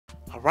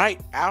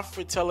Alright,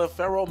 Alfred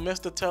Telefero,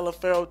 Mr.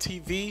 Telefero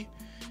TV.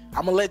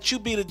 I'm gonna let you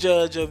be the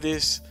judge of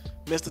this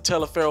Mr.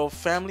 Telefero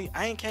family.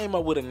 I ain't came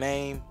up with a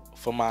name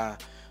for my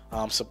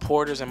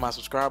supporters and my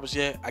subscribers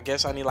yet. I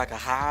guess I need like a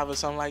hive or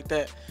something like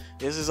that.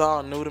 This is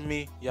all new to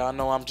me. Y'all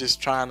know I'm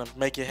just trying to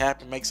make it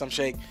happen, make some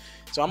shake.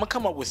 So I'm gonna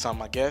come up with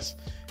something, I guess.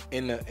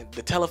 In the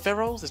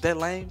Teleferos, is that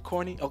lame,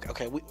 corny?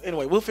 Okay.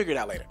 Anyway, we'll figure it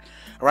out later.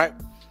 All right.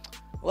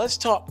 Let's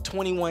talk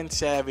 21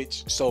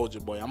 Savage,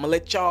 Soulja Boy. I'm gonna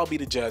let y'all be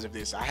the judge of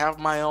this. I have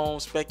my own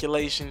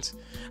speculations.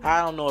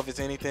 I don't know if it's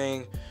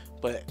anything,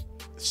 but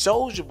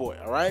Soulja Boy,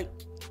 all right?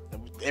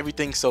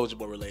 Everything Soulja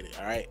Boy related,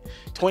 all right?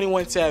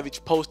 21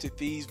 Savage posted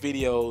these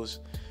videos,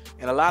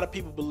 and a lot of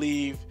people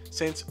believe,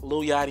 since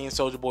Lil Yachty and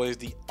Soulja Boy is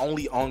the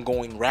only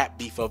ongoing rap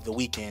beef of the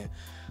weekend,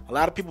 a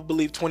lot of people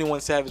believe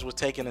 21 Savage was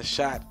taking a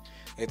shot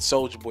at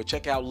Soulja Boy.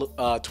 Check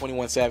out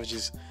 21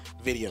 Savage's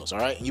videos, all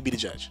right? And you be the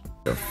judge.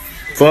 The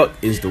fuck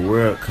is the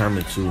world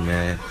coming to,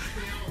 man?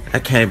 I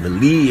can't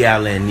believe y'all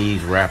letting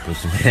these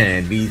rappers,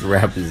 man. These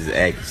rappers is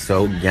acting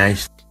so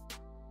gangster.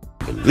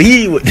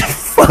 Believe what the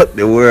fuck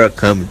the world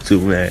coming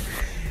to, man.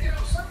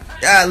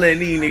 Y'all letting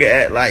these niggas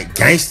act like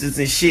gangsters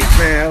and shit,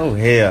 man. Oh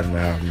hell no,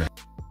 man.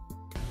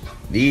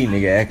 These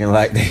niggas acting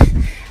like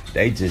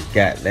they just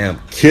goddamn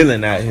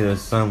killing out here or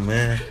something,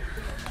 man.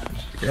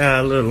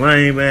 Y'all little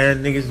lame ass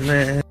niggas,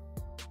 man.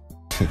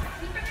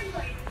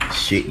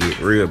 Shit get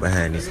real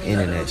behind this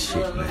internet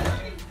shit, man.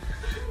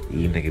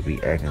 These niggas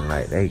be acting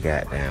like they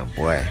goddamn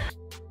boy.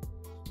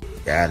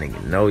 Y'all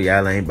niggas know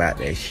y'all ain't about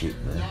that shit,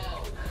 man.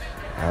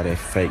 All that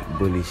fake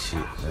bully shit,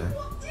 man.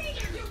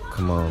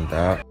 Come on,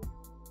 dog.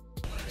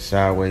 It's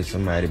always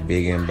somebody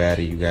big and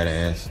better you gotta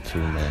answer to,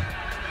 man.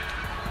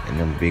 And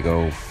them big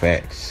old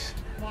facts.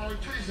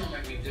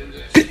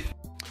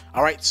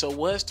 Alright, so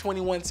was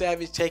 21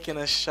 Savage taking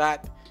a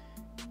shot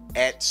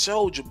at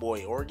Soulja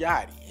Boy or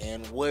Yachty?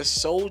 And was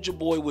Soulja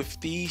Boy with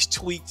these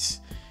tweets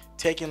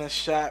taking a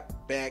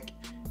shot back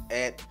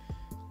at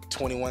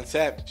 21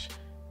 Savage?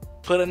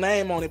 Put a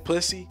name on it,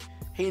 pussy.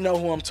 He know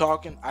who I'm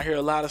talking. I hear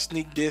a lot of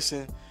sneak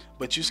dissing,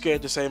 but you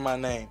scared to say my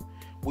name.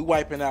 We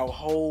wiping out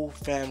whole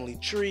family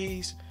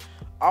trees.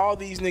 All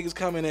these niggas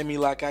coming at me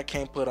like I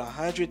can't put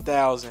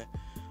 100,000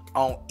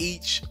 on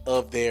each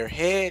of their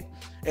head.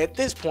 At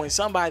this point,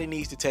 somebody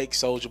needs to take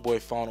Soulja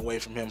Boy's phone away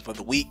from him for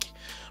the week.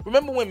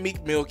 Remember when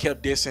Meek Mill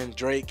kept dissing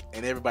Drake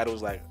and everybody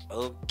was like,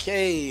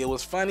 okay, it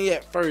was funny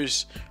at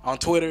first on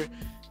Twitter.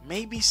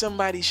 Maybe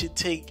somebody should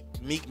take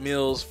Meek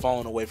Mill's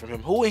phone away from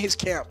him. Who in his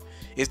camp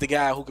is the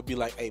guy who could be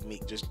like, hey,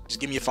 Meek, just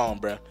give me your phone,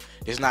 bruh.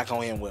 It's not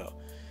going to end well.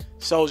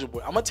 Soulja Boy.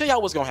 I'm going to tell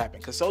y'all what's going to happen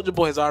because Soulja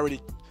Boy has already,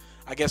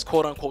 I guess,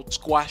 quote unquote,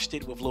 squashed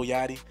it with Lil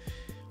Yachty.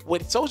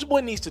 What Soulja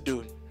Boy needs to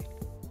do,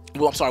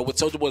 what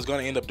Soulja Boy is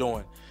going to end up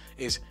doing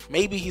is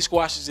maybe he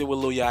squashes it with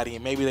Lil Yachty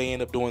and maybe they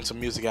end up doing some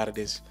music out of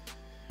this.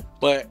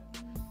 But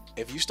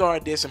if you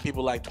start dissing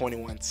people like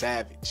 21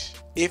 Savage,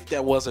 if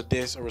that was a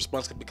diss or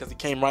response, because it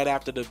came right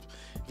after the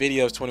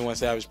videos 21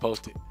 Savage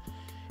posted,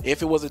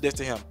 if it was a diss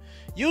to him,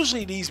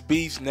 usually these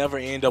beefs never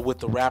end up with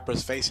the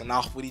rappers facing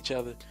off with each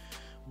other.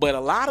 But a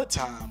lot of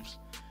times,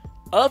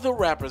 other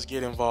rappers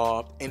get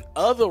involved and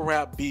other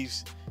rap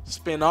beefs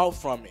spin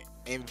off from it.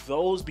 And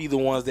those be the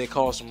ones that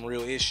cause some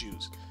real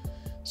issues.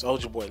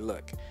 Soulja Boy,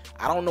 look,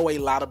 I don't know a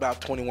lot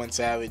about 21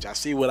 Savage. I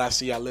see what I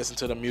see. I listen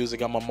to the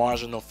music. I'm a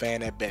marginal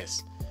fan at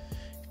best.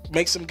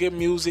 Makes some good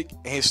music,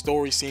 and his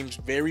story seems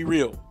very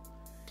real.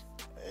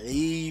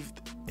 Leave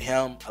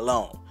him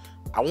alone.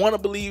 I want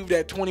to believe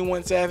that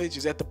 21 Savage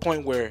is at the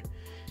point where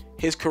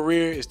his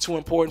career is too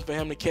important for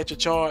him to catch a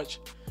charge.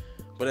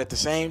 But at the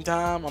same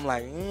time, I'm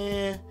like,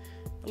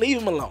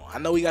 leave him alone. I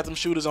know he got some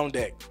shooters on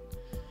deck.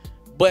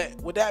 But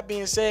with that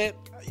being said,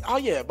 oh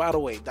yeah, by the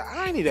way, the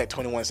irony that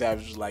 21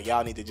 Savage was like,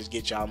 y'all need to just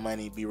get y'all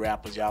money, be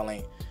rappers, y'all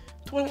ain't.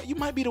 21, you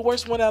might be the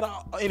worst one out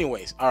of,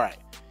 anyways, all right.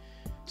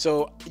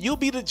 So you'll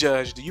be the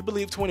judge. Do you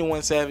believe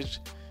 21 Savage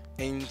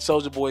and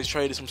Soulja Boy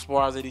traded some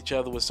spars at each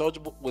other?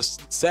 Was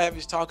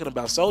Savage talking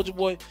about Soulja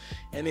Boy,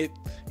 and did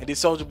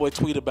Soulja Boy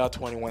tweet about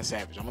 21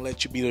 Savage? I'm gonna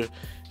let you be the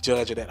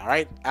judge of that. All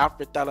right,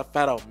 Alfred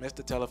Telefero,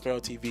 Mr.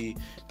 Telefero TV.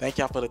 Thank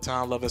y'all for the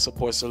time, love, and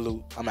support.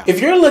 Salute. I'm out. If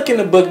you're looking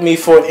to book me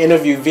for an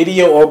interview,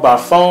 video, or by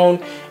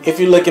phone, if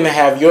you're looking to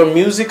have your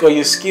music or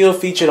your skill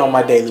featured on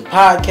my daily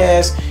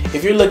podcast,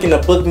 if you're looking to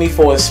book me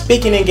for a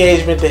speaking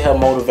engagement to help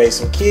motivate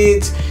some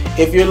kids,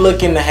 if you're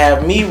looking to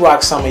have me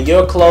rock some of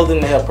your clothing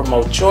to help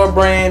promote your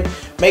brand,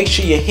 make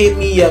sure you hit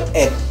me up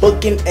at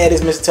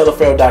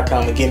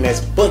booking@ismrtelefero.com. Again, that's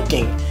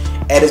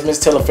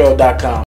booking@ismrtelefero.com.